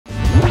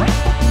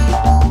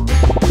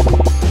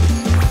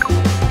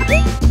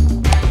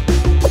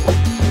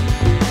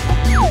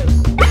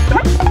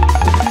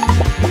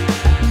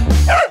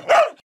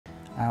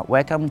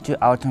Welcome to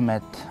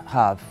Ultimate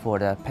Hub for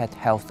the Pet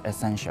Health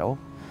Essential.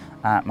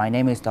 My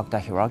name is Dr.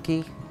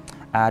 Hiroki.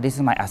 This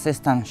is my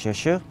assistant,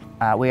 Shushu.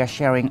 We are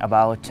sharing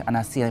about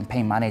anesthesia and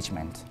pain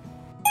management.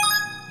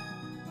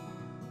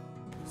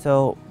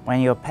 So when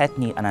your pet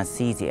needs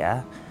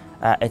anesthesia,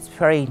 it's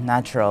very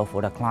natural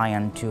for the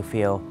client to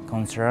feel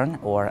concern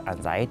or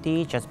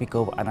anxiety just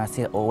because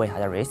anesthesia always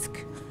has a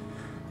risk.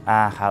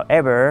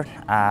 However,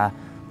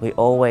 we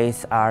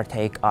always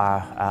take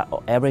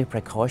every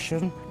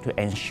precaution to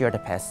ensure the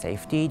pet's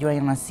safety during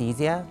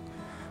anesthesia.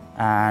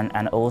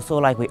 And also,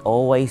 we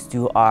always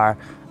do our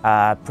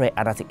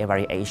pre-anesthetic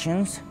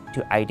evaluations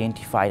to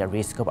identify the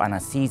risk of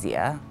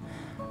anesthesia.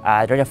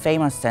 There's a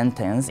famous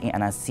sentence in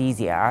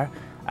anesthesia,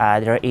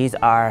 there is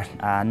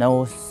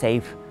no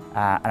safe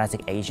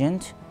anesthetic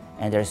agent,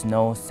 and there's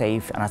no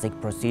safe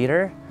anesthetic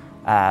procedure,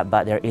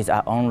 but there is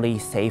only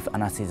safe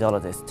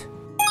anesthesiologist.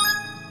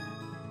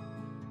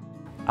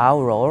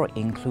 Our role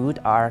includes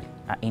our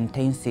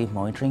intensive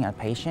monitoring a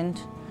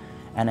patient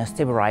and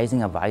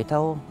stabilizing a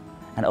vital,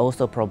 and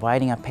also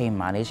providing a pain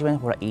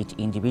management for each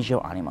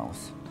individual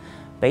animals.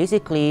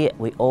 Basically,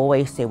 we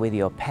always stay with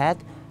your pet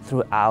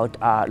throughout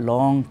a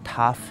long,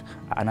 tough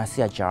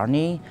anesthesia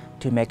journey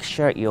to make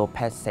sure your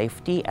pet's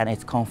safety and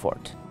its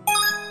comfort.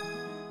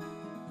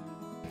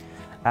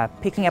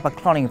 Picking up a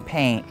chronic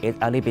pain is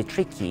a little bit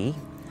tricky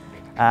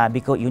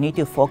because you need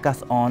to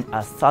focus on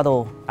a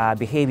subtle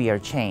behavior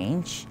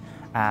change,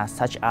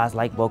 such as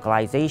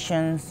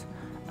vocalizations,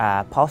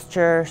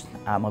 postures,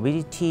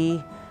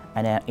 mobility,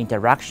 and then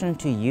interaction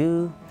to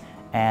you,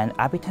 and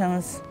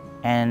appetence,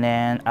 and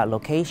then a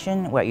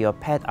location where your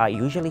pet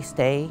usually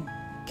stay.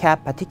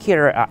 Cat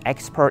particular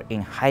expert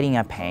in hiding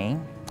a pain.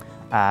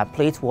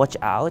 Please watch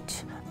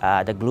out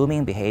the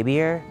grooming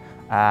behavior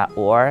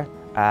or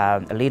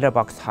litter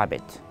box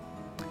habit.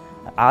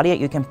 Earlier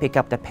you can pick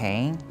up the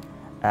pain,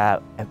 a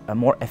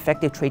more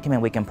effective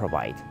treatment we can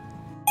provide.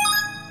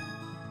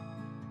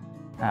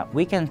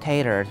 We can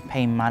tailor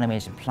pain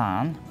management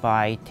plan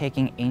by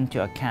taking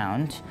into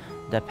account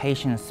the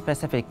patient's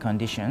specific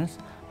conditions,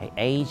 like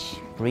age,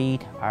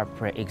 breed, or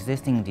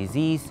pre-existing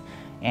disease,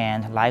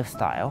 and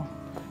lifestyle.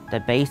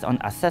 That based on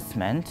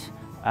assessment,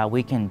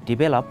 we can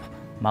develop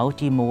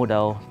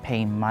multimodal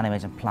pain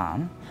management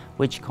plan,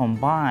 which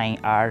combine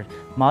our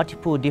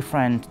multiple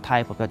different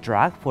type of the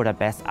drug for the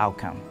best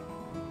outcome.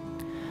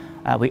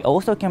 We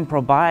also can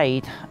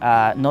provide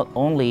not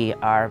only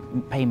our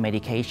pain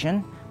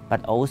medication,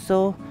 but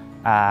also,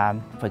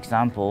 for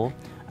example,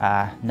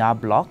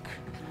 nerve block,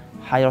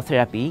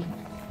 hydrotherapy,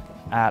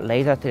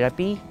 laser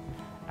therapy,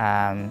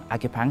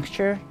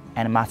 acupuncture,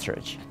 and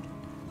massage.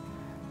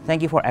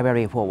 Thank you for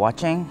everybody for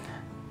watching.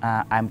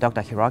 I'm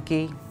Dr.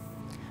 Hiroki.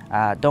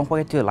 Don't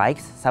forget to like,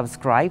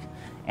 subscribe,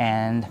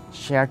 and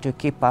share to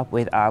keep up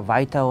with our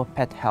vital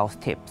pet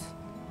health tips.